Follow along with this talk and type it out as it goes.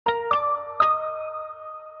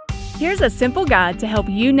Here's a simple guide to help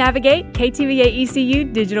you navigate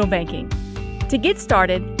KTVAECU Digital Banking. To get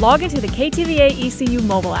started, log into the KTVAECU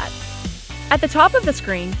mobile app. At the top of the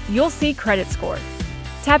screen, you'll see Credit Score.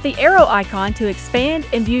 Tap the arrow icon to expand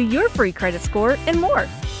and view your free credit score and more.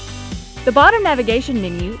 The bottom navigation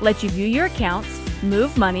menu lets you view your accounts,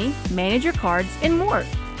 move money, manage your cards, and more.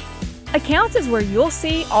 Accounts is where you'll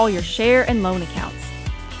see all your share and loan accounts.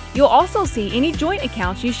 You'll also see any joint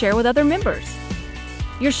accounts you share with other members.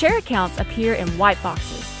 Your share accounts appear in white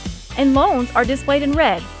boxes, and loans are displayed in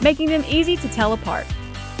red, making them easy to tell apart.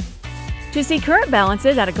 To see current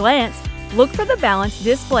balances at a glance, look for the balance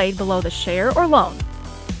displayed below the share or loan.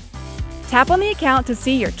 Tap on the account to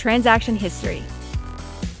see your transaction history.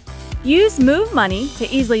 Use Move Money to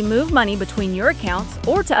easily move money between your accounts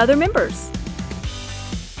or to other members.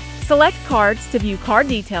 Select Cards to view card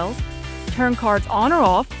details, turn cards on or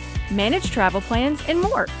off, manage travel plans, and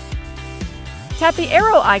more. Tap the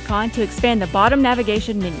arrow icon to expand the bottom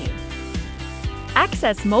navigation menu.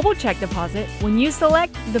 Access Mobile Check Deposit when you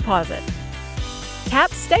select Deposit. Tap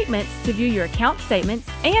Statements to view your account statements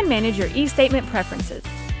and manage your eStatement preferences.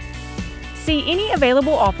 See any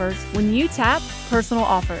available offers when you tap Personal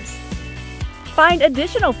Offers. Find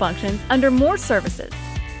additional functions under More Services.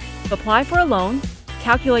 Apply for a loan,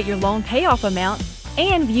 calculate your loan payoff amount,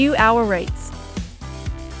 and view our rates.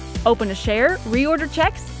 Open a share, reorder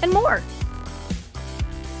checks, and more.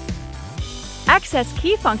 Access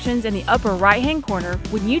key functions in the upper right-hand corner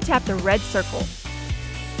when you tap the red circle.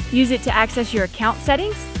 Use it to access your account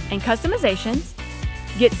settings and customizations,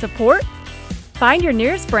 get support, find your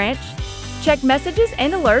nearest branch, check messages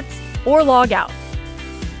and alerts, or log out.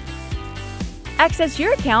 Access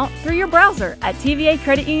your account through your browser at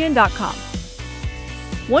tvacreditunion.com.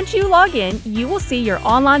 Once you log in, you will see your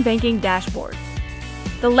online banking dashboard.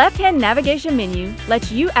 The left-hand navigation menu lets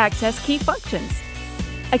you access key functions.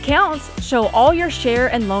 Accounts show all your share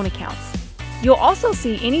and loan accounts. You'll also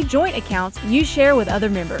see any joint accounts you share with other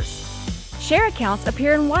members. Share accounts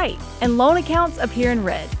appear in white and loan accounts appear in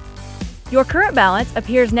red. Your current balance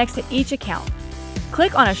appears next to each account.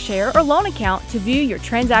 Click on a share or loan account to view your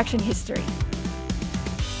transaction history.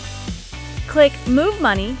 Click Move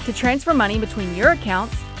Money to transfer money between your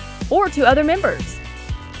accounts or to other members.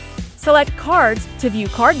 Select Cards to view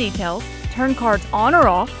card details, turn cards on or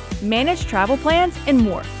off, manage travel plans, and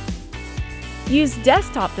more. Use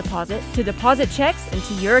Desktop Deposit to deposit checks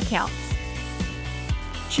into your accounts.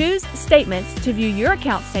 Choose Statements to view your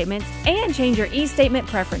account statements and change your eStatement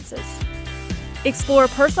preferences. Explore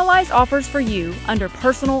personalized offers for you under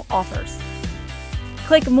Personal Offers.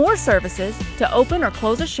 Click More Services to open or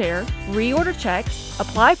close a share, reorder checks,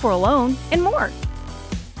 apply for a loan, and more.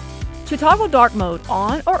 To toggle dark mode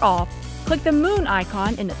on or off, click the moon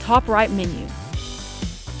icon in the top right menu.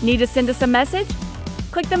 Need to send us a message?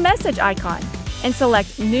 Click the message icon and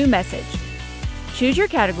select New Message. Choose your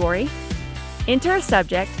category, enter a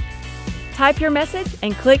subject, type your message,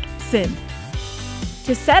 and click Send.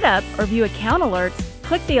 To set up or view account alerts,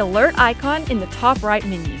 click the alert icon in the top right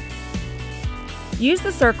menu. Use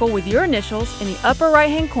the circle with your initials in the upper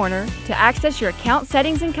right-hand corner to access your account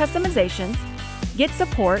settings and customizations, get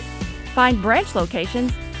support, find branch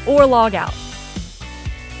locations, or log out.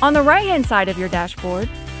 On the right-hand side of your dashboard,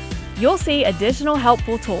 you'll see additional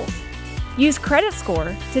helpful tools. Use Credit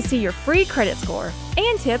Score to see your free credit score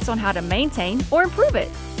and tips on how to maintain or improve it.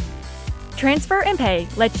 Transfer and Pay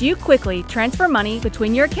lets you quickly transfer money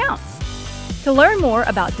between your accounts. To learn more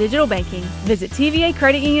about digital banking, visit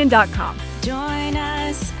tvacreditunion.com.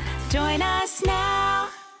 Join us now.